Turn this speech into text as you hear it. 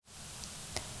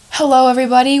Hello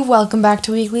everybody, welcome back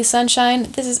to Weekly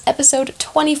Sunshine. This is episode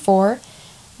 24,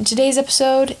 and today's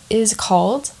episode is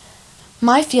called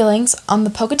My Feelings on the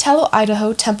Pocatello,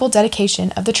 Idaho Temple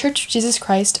Dedication of the Church of Jesus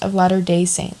Christ of Latter-day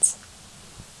Saints.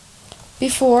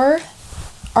 Before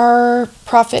our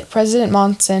prophet, President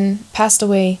Monson, passed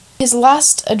away, his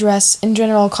last address in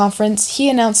General Conference, he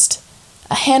announced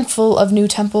a handful of new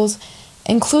temples,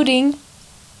 including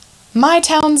my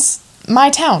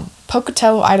town,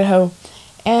 Pocatello, Idaho.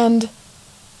 And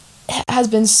it has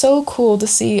been so cool to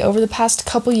see over the past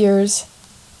couple years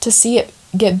to see it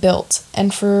get built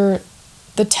and for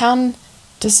the town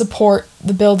to support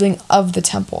the building of the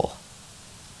temple.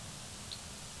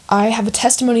 I have a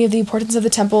testimony of the importance of the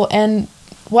temple and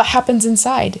what happens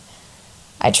inside.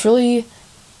 I truly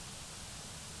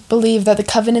believe that the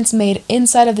covenants made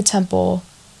inside of the temple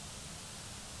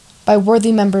by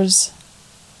worthy members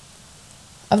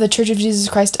of the Church of Jesus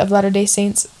Christ of Latter-day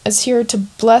Saints is here to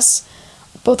bless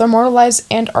both our mortal lives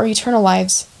and our eternal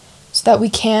lives so that we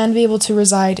can be able to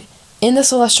reside in the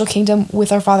celestial kingdom with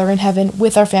our Father in heaven,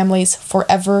 with our families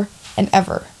forever and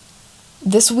ever.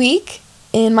 This week,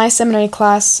 in my seminary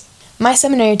class, my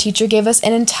seminary teacher gave us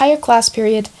an entire class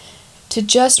period to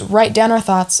just write down our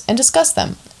thoughts and discuss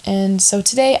them. And so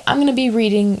today I'm going to be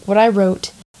reading what I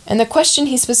wrote. And the question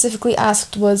he specifically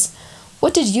asked was,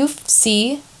 what did you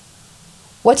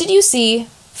see,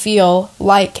 feel,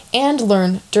 like, and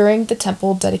learn during the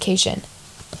temple dedication?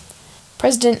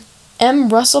 President M.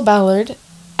 Russell Ballard,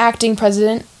 acting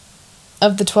president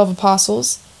of the 12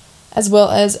 Apostles, as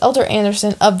well as Elder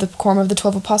Anderson of the Quorum of the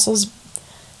 12 Apostles,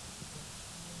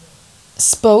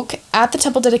 spoke at the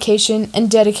temple dedication and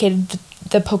dedicated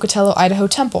the Pocatello, Idaho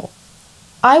temple.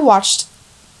 I watched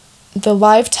the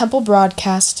live temple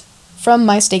broadcast from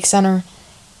my stake center,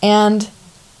 and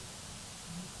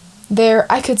there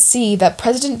I could see that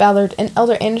President Ballard and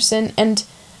Elder Anderson and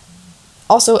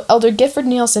also Elder Gifford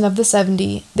Nielsen of the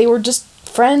 70, they were just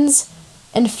friends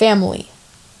and family.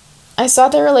 I saw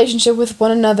their relationship with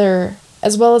one another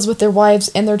as well as with their wives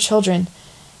and their children.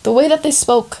 The way that they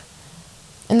spoke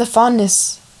and the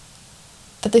fondness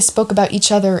that they spoke about each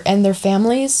other and their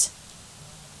families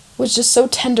was just so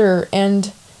tender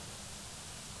and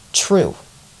true.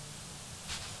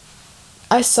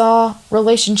 I saw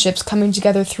relationships coming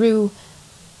together through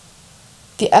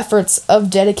the efforts of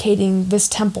dedicating this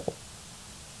temple.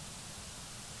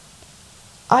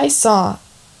 I saw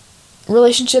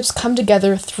relationships come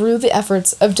together through the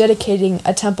efforts of dedicating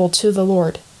a temple to the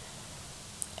Lord.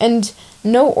 And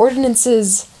no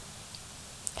ordinances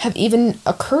have even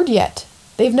occurred yet.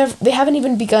 They haven't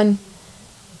even begun.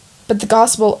 But the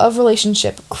gospel of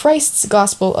relationship, Christ's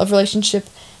gospel of relationship,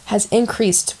 has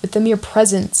increased with the mere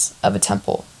presence of a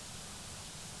temple.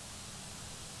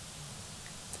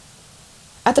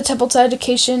 At the temple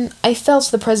dedication, I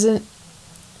felt the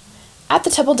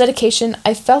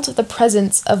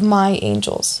presence of my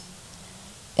angels.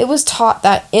 It was taught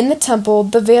that in the temple,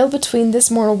 the veil between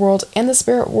this mortal world and the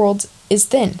spirit world is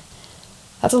thin.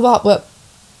 That's a lot what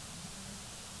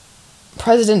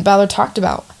President Ballard talked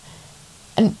about.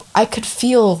 And I could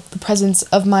feel the presence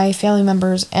of my family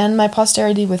members and my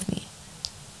posterity with me.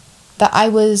 That I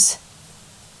was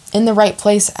in the right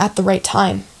place at the right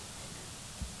time.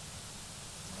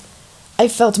 I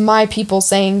felt my people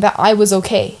saying that I was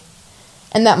okay,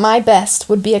 and that my best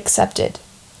would be accepted,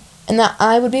 and that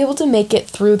I would be able to make it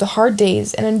through the hard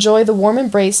days and enjoy the warm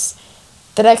embrace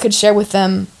that I could share with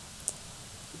them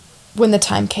when the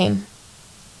time came.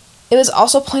 It was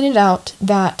also pointed out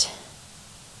that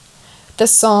the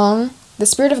song, the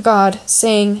Spirit of God,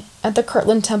 sang at the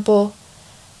Kirtland Temple,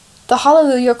 the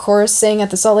Hallelujah Chorus sang at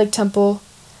the Salt Lake Temple,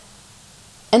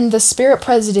 and the Spirit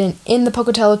President in the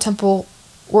Pocatello Temple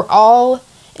were all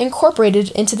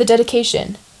incorporated into the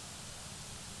dedication.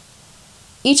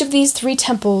 Each of these three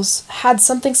temples had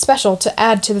something special to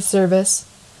add to the service.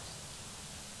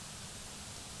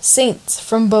 Saints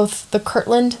from both the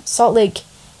Kirtland, Salt Lake,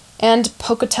 and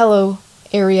Pocatello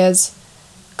areas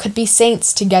could be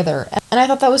saints together, and I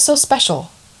thought that was so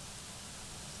special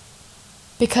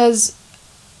because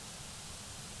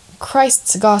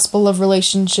Christ's gospel of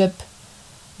relationship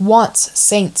wants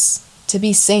saints to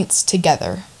be saints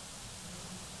together.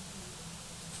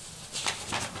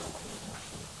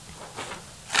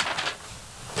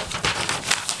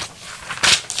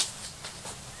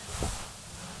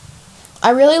 I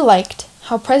really liked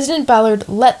how President Ballard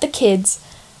let the kids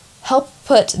help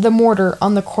put the mortar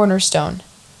on the cornerstone.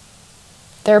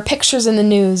 There are pictures in the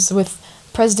news with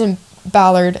President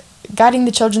Ballard guiding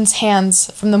the children's hands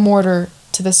from the mortar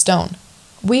to the stone.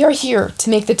 We are here to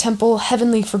make the temple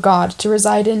heavenly for God to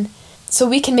reside in, so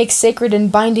we can make sacred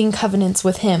and binding covenants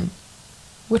with Him.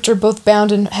 which are both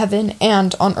bound in heaven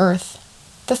and on earth.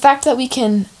 The fact that we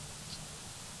can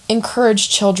encourage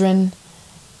children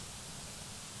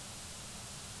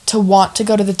to want to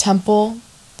go to the temple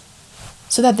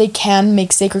so that they can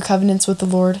make sacred covenants with the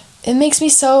Lord, it makes me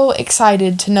so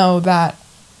excited to know that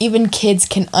even kids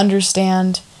can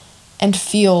understand and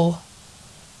feel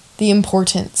the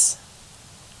importance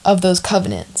of those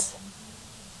covenants.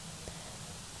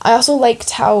 I also liked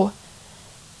how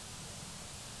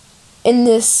in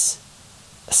this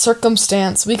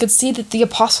circumstance we could see that the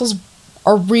apostles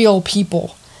are real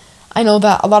people. I know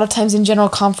that a lot of times in general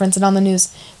conference and on the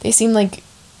news, they seem like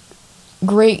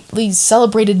greatly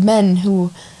celebrated men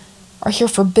who are here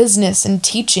for business and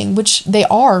teaching, which they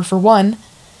are, for one.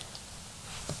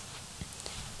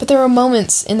 But there were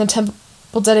moments in the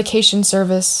temple dedication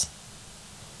service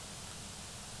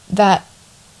that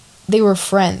they were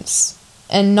friends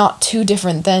and not too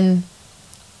different than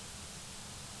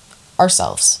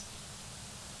ourselves.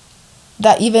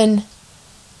 That even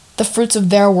the fruits of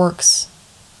their works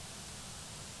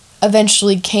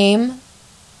eventually came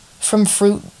from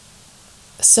fruit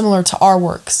similar to our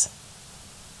works.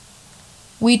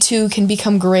 We too can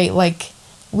become great,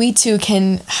 we too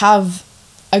can have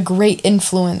a great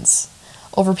influence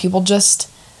over people,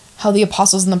 just how the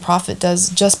apostles and the prophet does,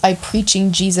 just by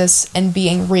preaching Jesus and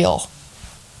being real.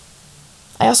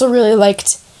 I also really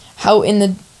liked how in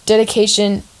the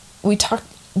dedication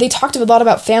they talked a lot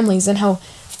about families and how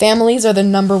families are the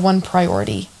number one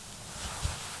priority.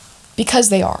 Because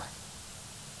they are.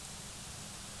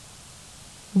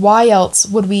 Why else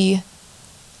would we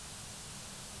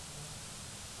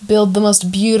build the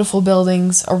most beautiful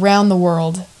buildings around the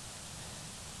world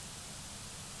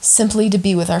simply to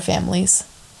be with our families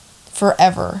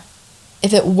forever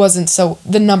if it wasn't so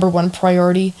the number one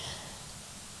priority?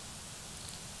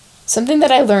 Something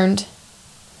that I learned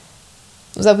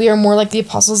was that we are more like the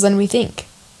apostles than we think.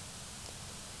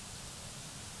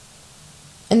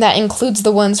 And that includes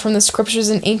the ones from the scriptures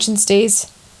in ancient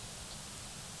days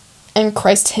and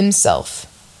Christ himself.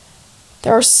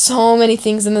 There are so many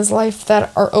things in this life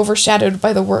that are overshadowed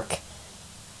by the work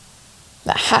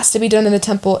that has to be done in the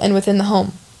temple and within the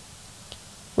home,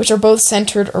 which are both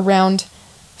centered around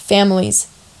families.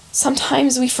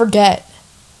 Sometimes we forget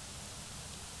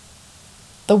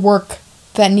the work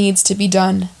that needs to be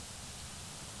done,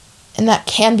 and that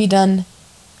can be done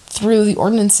through the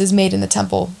ordinances made in the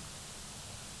temple.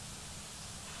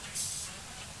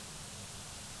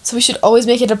 So we should always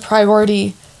make it a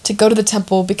priority to go to the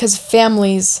temple because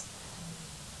families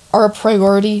are a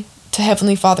priority to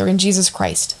Heavenly Father in Jesus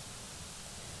Christ.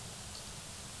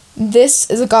 This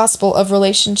is a gospel of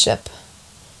relationship,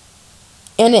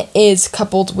 and it is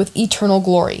coupled with eternal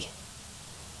glory.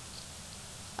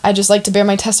 I just like to bear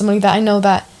my testimony that I know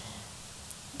that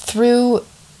through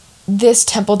this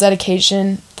temple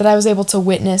dedication that I was able to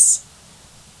witness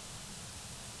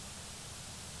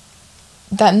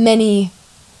that many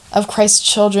of Christ's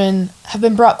children have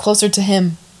been brought closer to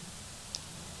him,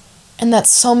 and that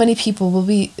so many people will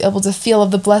be able to feel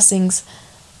of the blessings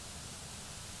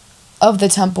of the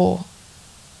temple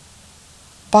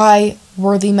by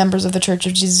worthy members of the Church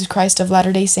of Jesus Christ of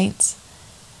Latter-day Saints.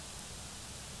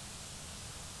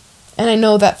 And I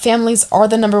know that families are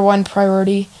the number one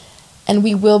priority, and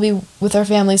we will be with our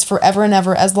families forever and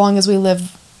ever as long as we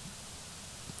live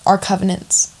our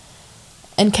covenants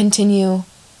and continue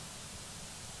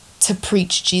to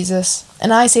preach Jesus.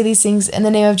 And I say these things in the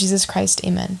name of Jesus Christ.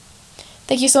 Amen.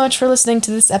 Thank you so much for listening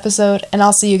to this episode, and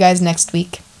I'll see you guys next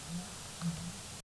week.